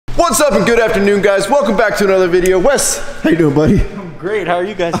What's up and good afternoon, guys. Welcome back to another video. Wes, how you doing, buddy? I'm great. How are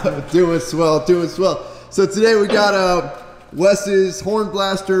you guys doing? Doing swell, doing swell. So today we got Wes's horn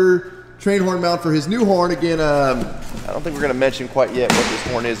blaster train horn mount for his new horn. Again, I don't think we're gonna mention quite yet what this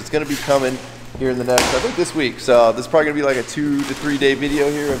horn is. It's gonna be coming here in the next, I think this week. So this is probably gonna be like a 2 to 3 day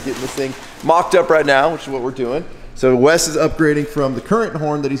video here of getting this thing mocked up right now, which is what we're doing. So Wes is upgrading from the current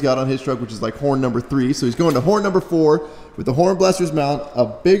horn that he's got on his truck, which is like horn number 3. So he's going to horn number 4 with the horn blaster's mount, a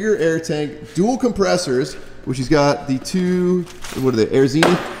bigger air tank, dual compressors, which he's got the two, what are they, Air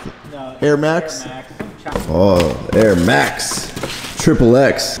Zenith? No, Air Max? Air Max. Oh, Air Max. Triple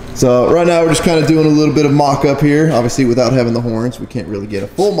X. So right now we're just kind of doing a little bit of mock-up here. Obviously without having the horns, we can't really get a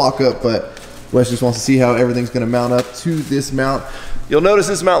full mock-up, but Wes just wants to see how everything's gonna mount up to this mount. You'll notice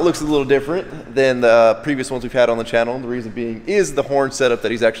this mount looks a little different than the previous ones we've had on the channel. The reason being is the horn setup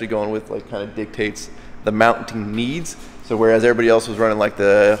that he's actually going with like kind of dictates the mounting needs. So whereas everybody else was running like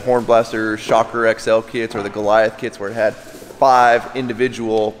the Horn Blaster Shocker XL kits or the Goliath kits where it had 5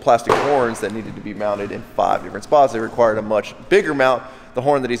 individual plastic horns that needed to be mounted in 5 different spots, they required a much bigger mount. The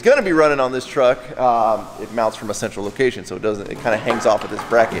horn that he's going to be running on this truck, it mounts from a central location, so it kind of hangs off of this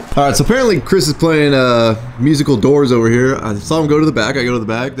bracket. All right, so apparently Chris is playing musical doors over here. I saw him go to the back. I go to the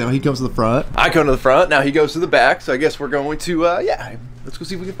back. Now he comes to the front. I come to the front. Now he goes to the back. So I guess we're going to, yeah, let's go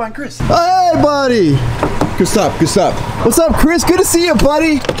see if we can find Chris. Hey, buddy. Good stop. Good stop. What's up, Chris? Good to see you,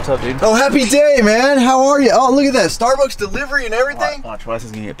 buddy. What's up, dude? Oh, happy day, man. How are you? Oh, look at that. Starbucks delivery and everything. Watch, Wes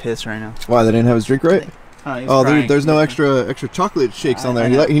is going to get pissed right now. Why, they didn't have his drink right? Oh, there's no extra chocolate shakes on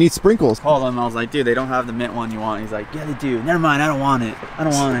there. He needs sprinkles. Called him. I was like, dude, they don't have the mint one you want. He's like, yeah, they do. Never mind. I don't want it. I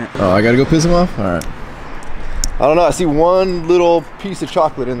don't want it. Oh, I got to go piss him off? All right. I don't know. I see one little piece of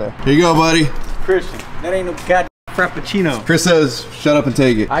chocolate in there. Here you go, buddy. Christian, that ain't no goddamn frappuccino. Chris says, shut up and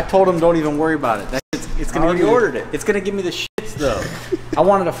take it. I told him don't even worry about it. It's gonna give me ordered it. It's gonna give me the shits though. I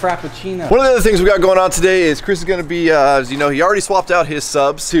wanted a frappuccino. One of the other things we got going on today is Chris is gonna be, as you know, he already swapped out his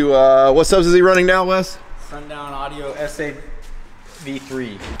subs to, what subs is he running now, Wes? Sundown Audio SA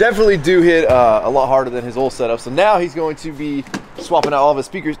V3. Definitely do hit a lot harder than his old setup. So now he's going to be swapping out all of his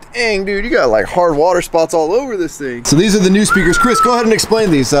speakers. Dang, dude, you got like hard water spots all over this thing. So these are the new speakers. Chris, go ahead and explain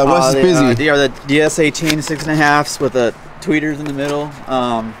these. Wes is busy. They are the DS18 6.5s with the tweeters in the middle.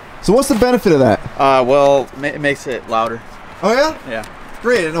 So what's the benefit of that? Well, it makes it louder. Oh yeah? Yeah.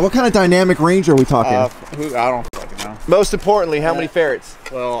 Great. And what kind of dynamic range are we talking? I don't fucking know. Most importantly, how many ferrets?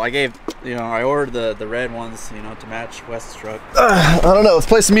 Well, I ordered the red ones, to match Wes's truck. I don't know. Let's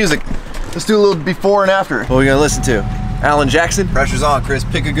play some music. Let's do a little before and after. What are we gonna listen to? Alan Jackson? Pressure's on, Chris.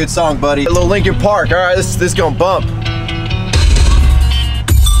 Pick a good song, buddy. A little Linkin Park. All right, this is gonna bump.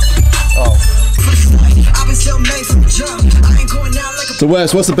 So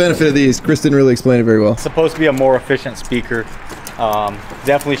Wes, what's the benefit of these? Chris didn't really explain it very well. It's supposed to be a more efficient speaker.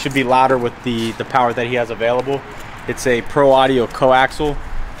 Definitely should be louder with the power that he has available. It's a Pro Audio coaxial,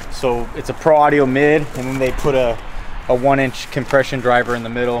 so it's a Pro Audio mid, and then they put a 1-inch compression driver in the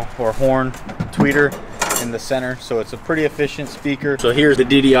middle, or horn tweeter in the center, so it's a pretty efficient speaker. So here's the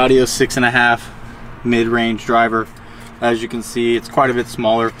DD Audio 6.5 mid-range driver. As you can see, it's quite a bit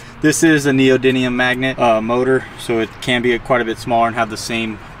smaller. This is a neodymium magnet motor, so it can be quite a bit smaller and have the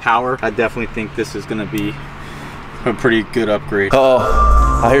same power. I definitely think this is gonna be a pretty good upgrade.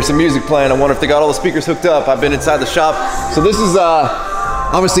 Oh, I hear some music playing. I wonder if they got all the speakers hooked up. I've been inside the shop. So this is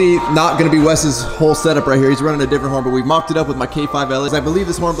obviously not gonna be Wes's whole setup right here. He's running a different horn, but we've mocked it up with my K5 LS. I believe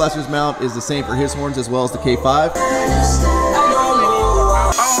this horn blaster's mount is the same for his horns as well as the K5.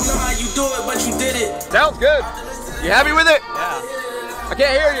 Sounds good. You happy with it? Yeah. I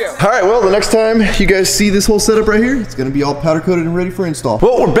can't hear you. All right, well, the next time you guys see this whole setup right here, it's gonna be all powder coated and ready for install.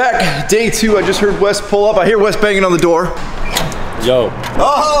 Well, we're back, day 2. I just heard Wes pull up. I hear Wes banging on the door. Yo.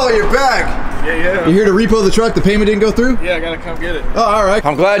 Oh, you're back. Yeah. You here to repo the truck? The payment didn't go through? Yeah, I gotta come get it. Oh, all right.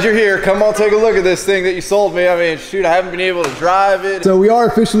 I'm glad you're here. Come on, take a look at this thing that you sold me. I mean, shoot, I haven't been able to drive it. So we are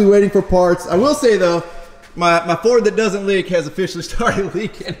officially waiting for parts. I will say though, my Ford that doesn't leak has officially started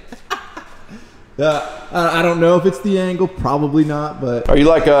leaking. I don't know if it's the angle, probably not, but. Are you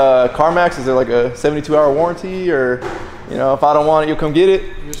like CarMax? Is there like a 72-hour warranty, or, if I don't want it, you'll come get it?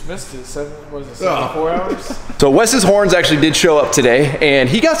 You just missed it. 74 hours? So Wes's horns actually did show up today, and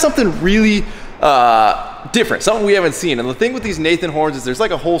he got something really different, something we haven't seen. And the thing with these Nathan horns is there's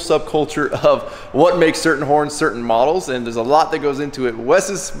like a whole subculture of what makes certain horns certain models, and there's a lot that goes into it.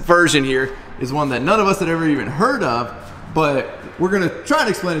 Wes's version here is one that none of us had ever even heard of, but we're gonna try and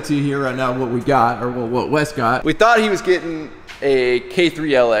explain it to you here right now, what we got, or what Wes got. We thought he was getting a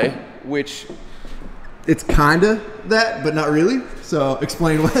K3 LA, which it's kinda that, but not really. So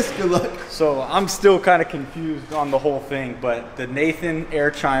explain, Wes. Good luck. So I'm still kind of confused on the whole thing, but the Nathan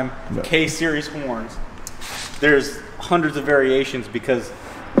Air Chime K series horns, there's hundreds of variations because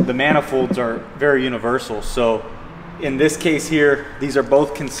the manifolds are very universal. So in this case here, these are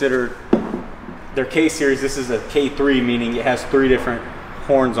both considered, they're K series. This is a K3, meaning it has 3 different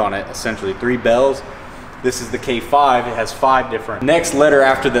horns on it, essentially 3 bells. This is the K5, it has 5 different. Next letter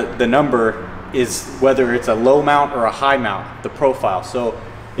after the number is whether it's a low mount or a high mount, the profile. So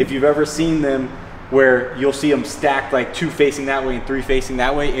if you've ever seen them where you'll see them stacked like 2 facing that way and 3 facing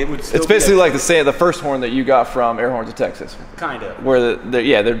that way, it would still It's basically like the first horn that you got from Air Horns of Texas. kind of. Where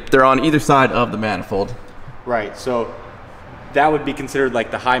they're on either side of the manifold. Right, so that would be considered like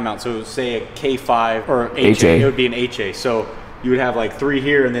the high mount. So say a K5 or HA, it would be an HA. So you would have like 3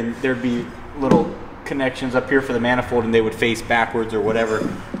 here, and then there'd be little connections up here for the manifold, and they would face backwards or whatever.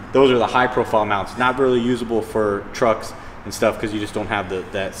 Those are the high profile mounts, not really usable for trucks and stuff because you just don't have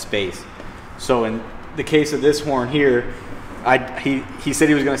that space. So in the case of this horn here, he said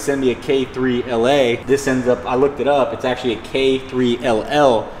he was going to send me a K3LA. This ends up, I looked it up, it's actually a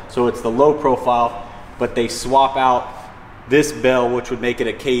K3LL, so it's the low profile, but they swap out this bell, which would make it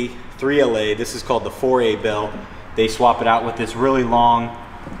a K3LA. This is called the 4A bell. They swap it out with this really long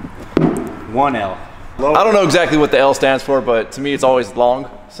 1L. I don't know exactly what the L stands for, but to me it's always long.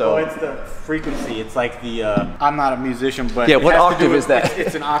 So it's the frequency. It's like the I'm not a musician, but yeah, what octave is that?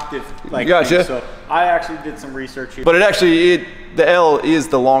 It's an octave. Like gotcha. Thing. So I actually did some research here. But the L is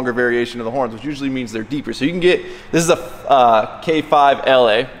the longer variation of the horns, which usually means they're deeper. So you can get, this is a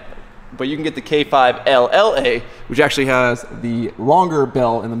K5LA, but you can get the K5LLA, which actually has the longer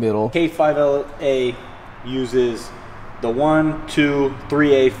bell in the middle. K5LA uses the 1, 2,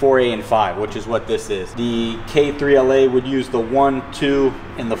 3A, 4A, and 5, which is what this is. The K3LA would use the 1, 2,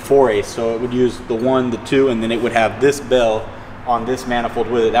 and the 4A. So it would use the 1, the 2, and then it would have this bell on this manifold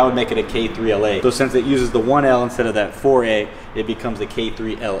with it. That would make it a K3LA. So since it uses the 1L instead of that 4A, it becomes a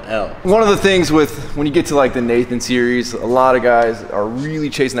K3LL. One of the things with, when you get to like the Nathan series, a lot of guys are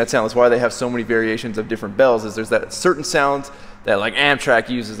really chasing that sound. That's why they have so many variations of different bells, is there's that certain sounds that like Amtrak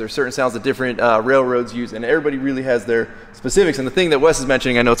uses, there's certain sounds that different railroads use, and everybody really has their specifics. And the thing that Wes is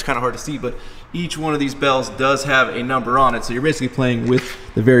mentioning, I know it's kind of hard to see, but each one of these bells does have a number on it. So you're basically playing with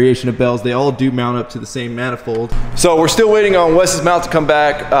the variation of bells. They all do mount up to the same manifold. So we're still waiting on Wes's mount to come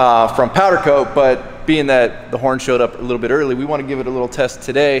back from powder coat, but being that the horn showed up a little bit early, we want to give it a little test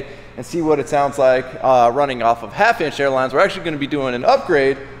today and see what it sounds like running off of 1/2-inch airlines. We're actually going to be doing an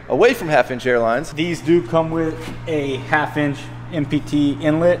upgrade away from 1/2-inch airlines. These do come with a 1/2-inch MPT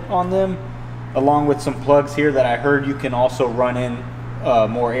inlet on them, along with some plugs here that I heard you can also run in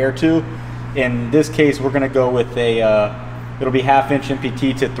more air to. In this case, we're going to go with a it'll be 1/2-inch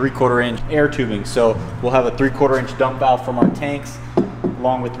MPT to 3/4-inch air tubing. So we'll have a 3/4-inch dump valve from our tanks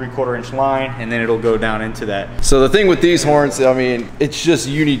along with 3/4-inch line, and then it'll go down into that. So the thing with these horns, I mean, it's just,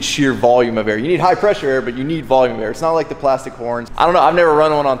 you need sheer volume of air. You need high pressure air, but you need volume of air. It's not like the plastic horns. I don't know, I've never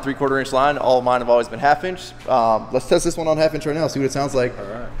run one on 3/4-inch line. All of mine have always been 1/2-inch. Let's test this one on 1/2-inch right now, see what it sounds like. All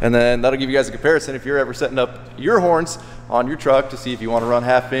right. And then that'll give you guys a comparison if you're ever setting up your horns on your truck to see if you want to run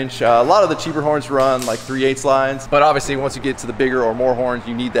 1/2-inch. A lot of the cheaper horns run like 3/8 lines, but obviously once you get to the bigger or more horns,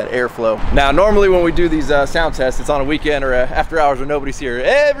 you need that airflow. Now, normally when we do these sound tests, it's on a weekend or after hours when nobody's here.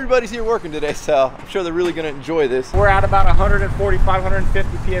 Everybody's here working today, so I'm sure they're really going to enjoy this. We're at about 145,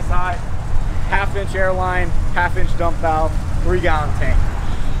 150 PSI, 1/2-inch airline, 1/2-inch dump valve, 3-gallon tank.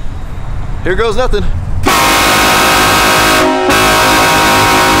 Here goes nothing.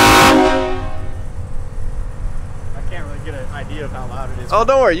 Idea of how loud it is. Oh,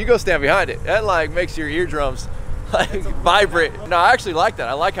 don't worry, you go stand behind it. That like makes your eardrums like vibrate. No, I actually like that.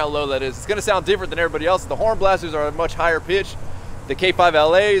 I like how low that is. It's gonna sound different than everybody else. The horn blasters are a much higher pitch. The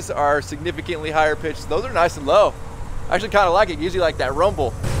K5LAs are significantly higher pitched. Those are nice and low. I actually kind of like it. It gives you like that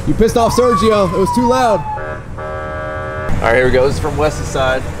rumble. You pissed off Sergio. It was too loud. All right, here we go. This is from Wes's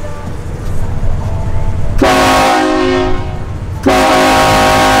side.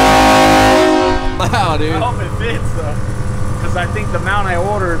 Wow, dude. I hope it fits though, because I think the mount I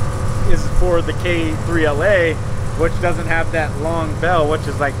ordered is for the K3LA, which doesn't have that long bell, which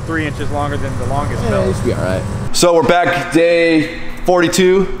is like 3 inches longer than the longest bell. It should be all right. So we're back day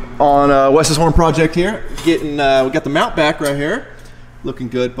 42 on Wes's horn project here. Getting, we got the mount back right here. Looking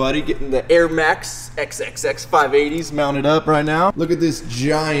good, buddy. Getting the Air Max XXX 580s mounted up right now. Look at this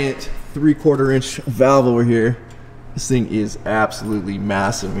giant 3/4-inch valve over here. This thing is absolutely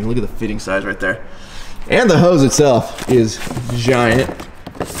massive. I mean, look at the fitting size right there. And the hose itself is giant.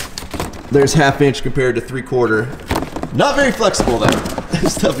 There's 1/2-inch compared to 3/4. Not very flexible though.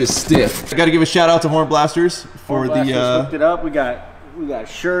 This stuff is stiff. I got to give a shout out to Horn Blasters for Hooked it up. We got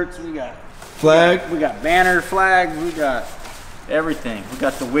shirts. We got flag. We got banner flags. We got everything. We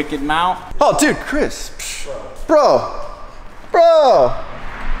got the Wicked mount. Oh, dude, Chris. Bro. We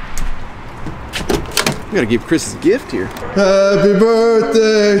gotta give Chris a gift here. Happy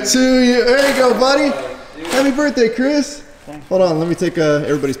birthday to you. There you go, buddy. Happy birthday, Chris. Hold on, let me take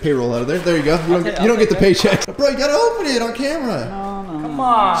everybody's payroll out of there. There you go. You don't get the paycheck. Bro, you gotta open it on camera. No. Come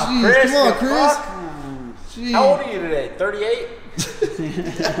on, Jeez, Chris. Come on, Chris. Jeez. How old are you today? 38?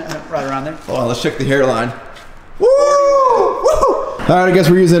 Right around there. Hold on, let's check the hairline. Woo! All right, I guess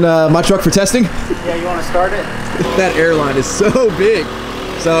we're using my truck for testing. Yeah, you want to start it? That airline is so big.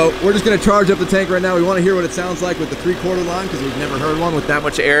 So we're just gonna charge up the tank right now. We wanna hear what it sounds like with the 3/4 line because we've never heard one with that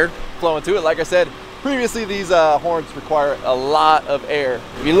much air flowing to it. Like I said, previously these horns require a lot of air.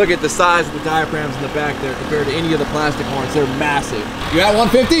 If you look at the size of the diaphragms in the back there compared to any of the plastic horns, they're massive. You at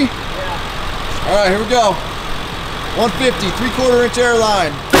 150? Yeah. All right, here we go. 150, 3/4 inch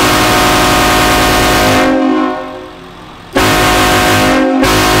airline.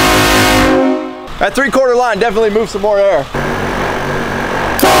 That 3/4 line definitely moves some more air.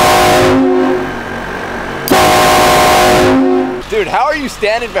 Dude, how are you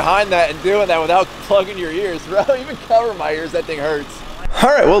standing behind that and doing that without plugging your ears, bro? Even cover my ears, that thing hurts. All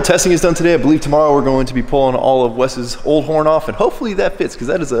right, well, testing is done today. I believe tomorrow we're going to be pulling all of Wes's old horn off, and hopefully that fits, because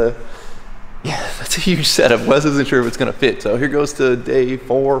that is that's a huge setup. Wes isn't sure if it's gonna fit, so here goes to day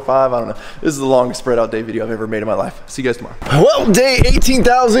 4 or 5, I don't know. This is the longest spread out day video I've ever made in my life. See you guys tomorrow. Well, day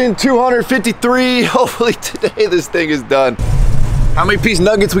 18,253. Hopefully today this thing is done. How many piece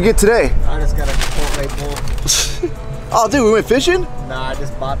nuggets we get today? I just got a Chipotle bowl. Oh, dude, we went fishing? Nah, I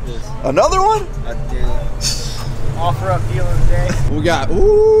just bought this. Another one? I did. Offer up deal of the day. We got,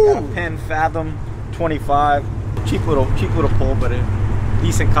 ooh. Got a Penn Fathom 25. Cheap little pull, but a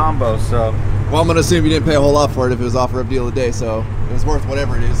decent combo, so. Well, I'm gonna assume you didn't pay a whole lot for it if it was offer up deal of the day, so it was worth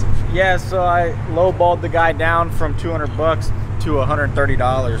whatever it is. Yeah, so I lowballed the guy down from 200 bucks to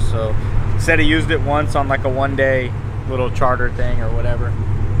 $130, so said he used it once on like a one-day little charter thing or whatever.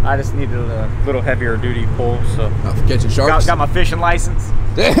 I just needed a little heavier duty pull, so. Oh, for catching sharks? Got my fishing license.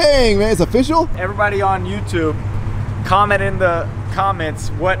 Dang, man, it's official? Everybody on YouTube, comment in the comments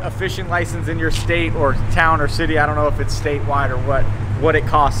what a fishing license in your state or town or city, I don't know if it's statewide or what it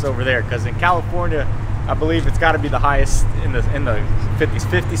costs over there, because in California, I believe it's got to be the highest in the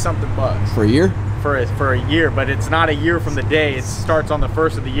 50 something bucks. For a year? For a year, but it's not a year from the day. It starts on the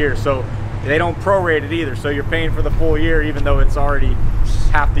 1st of the year, so they don't prorate it either, so you're paying for the full year even though it's already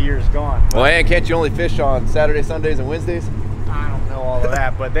half the year is gone. Well, and can't you only fish on Saturdays, Sundays, and Wednesdays? I don't know all of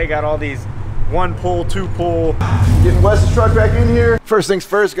that, but they got all these 1 pull, 2 pull. Getting Wes's truck back in here. First things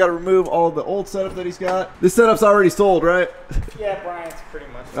first, got to remove all the old setup that he's got. This setup's already sold, right? Yeah, Brian's pretty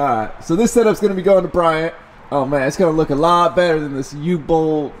much. All right, so this setup's gonna be going to Bryant. Oh man, it's gonna look a lot better than this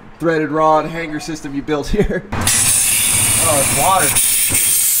U-bolt threaded rod hanger system you built here. Oh, it's water.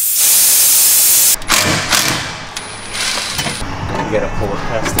 You gotta pull it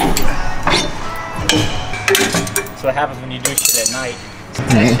past it. So what happens when you do shit at night?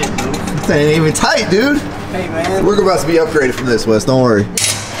 That shit moves. This ain't even tight, dude. Hey, man. We're about to be upgraded from this, Wes, don't worry.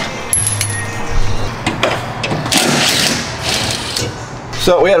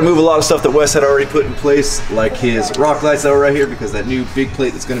 So we had to move a lot of stuff that Wes had already put in place, like his rock lights that were right here, because that new big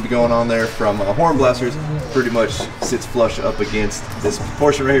plate that's going to be going on there from Horn Blasters pretty much sits flush up against this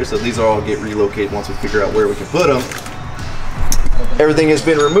portion right here. So these all get relocated once we figure out where we can put them. Everything has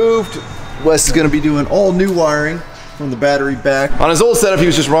been removed. Wes is going to be doing all new wiring from the battery back. On his old setup, he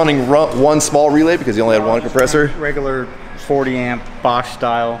was just running one small relay because he only had one compressor. Regular 40 amp Bosch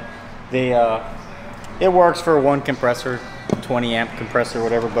style. It works for one compressor, 20 amp compressor,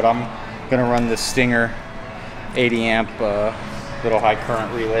 whatever, but I'm gonna run the Stinger 80 amp little high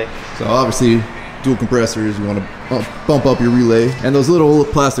current relay. So obviously dual compressors, you want to bump up your relay, and those little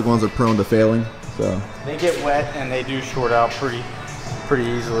plastic ones are prone to failing. So they get wet and they do short out pretty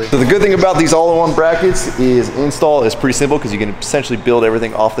easily. So the good thing about these all-in-one brackets is install is pretty simple because you can essentially build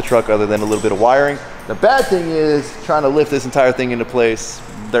everything off the truck other than a little bit of wiring. The bad thing is trying to lift this entire thing into place.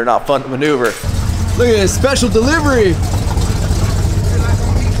 They're not fun to maneuver. Look at this special delivery.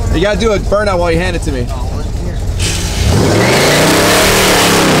 You gotta do a burnout while you hand it to me.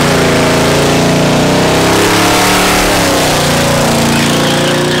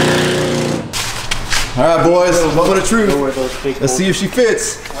 All right, boys, moment of truth. Let's see if she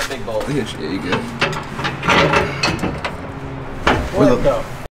fits. What big bolt? Yeah, you good. Where'd it go?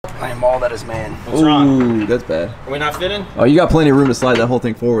 I am all that is man. What's wrong? Ooh, that's bad. Are we not fitting? Oh, you got plenty of room to slide that whole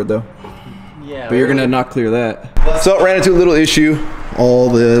thing forward, though. Yeah. But you're gonna not clear that. So ran into a little issue. all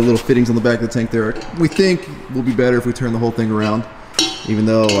the little fittings on the back of the tank there, we think will be better if we turn the whole thing around. Even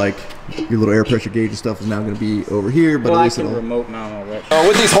though like your little air pressure gauge and stuff is now going to be over here, but at least it'll remote mount all that.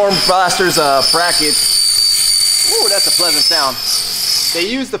 with these Horn Blasters brackets, ooh, that's a pleasant sound. They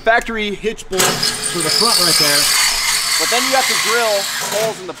use the factory hitch bolt for the front right there, but then you have to drill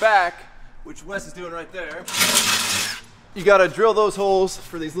holes in the back, which Wes is doing right there. You got to drill those holes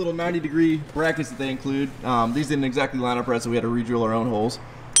for these little 90-degree brackets that they include. These didn't exactly line up right, so we had to re-drill our own holes.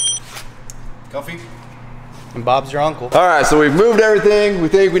 Comfy? And Bob's your uncle. All right, so we've moved everything we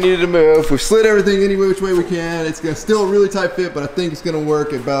think we needed to move. We've slid everything any which way we can. It's still a really tight fit, but I think it's gonna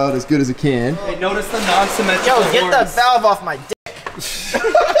work about as good as it can. Hey, notice the non-symmetrical Yo, get that valve off my dick.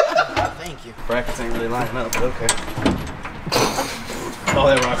 Thank you. brackets ain't really lining up, but okay. All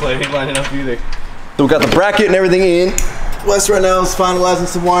that rock light ain't lining up either. So we got the bracket and everything in. Wes right now is finalizing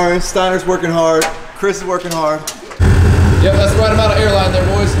some wiring. Steiner's working hard. Chris is working hard. Yep, that's the right amount of airline there,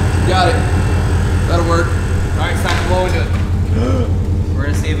 boys. Got it. That'll work. All right, it's time to blow into it. We're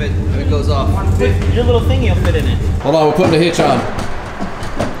gonna see if it goes off. Your little thingy will fit in it. Hold on, we're putting the hitch on.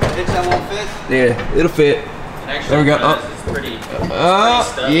 The hitch that won't fit? Yeah, it'll fit. There we go. It's pretty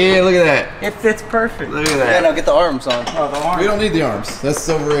Yeah, look at that. It fits perfect. Look at Yeah, that. no, get the arms on. Oh, the arm. We don't need the arms. That's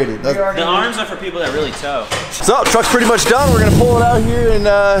overrated. The arms are for people that really tow. So, truck's pretty much done. We're gonna pull it out here and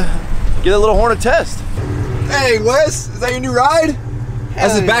get a little Hornet test. Hey, Wes, is that your new ride?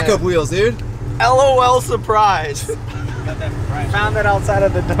 That's his backup wheels, dude. LOL surprise. Found it outside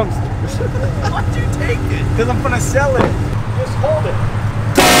of the dumpster. Why'd you take it? Because I'm gonna sell it. Just hold it.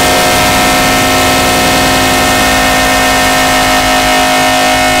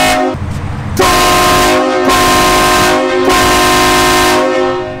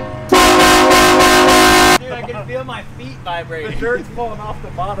 Dude, I can feel my feet vibrating. The dirt's falling off the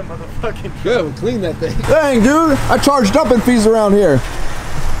bottom of the fucking truck. Good, we'll clean that thing. Dang, dude, I charge dumping fees around here.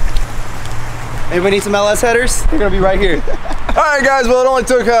 Anybody need some LS headers? They're gonna be right here. All right, guys, well, it only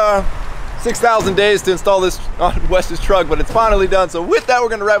took 6,000 days to install this on Wes's truck, but it's finally done. So with that, we're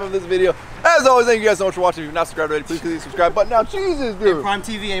gonna wrap up this video. As always, thank you guys so much for watching. If you're not subscribed already, please click the subscribe button now. Jesus, dude. Prime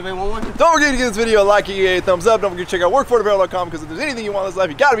TV, anybody want one? Don't forget to give this video a like, a thumbs up. Don't forget to check out workforthebarrel.com, because if there's anything you want in this life,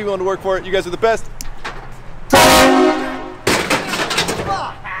 you gotta be willing to work for it. You guys are the best.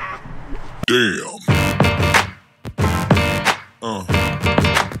 Damn.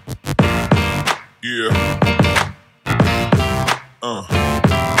 Yeah.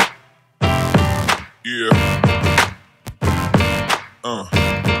 Yeah.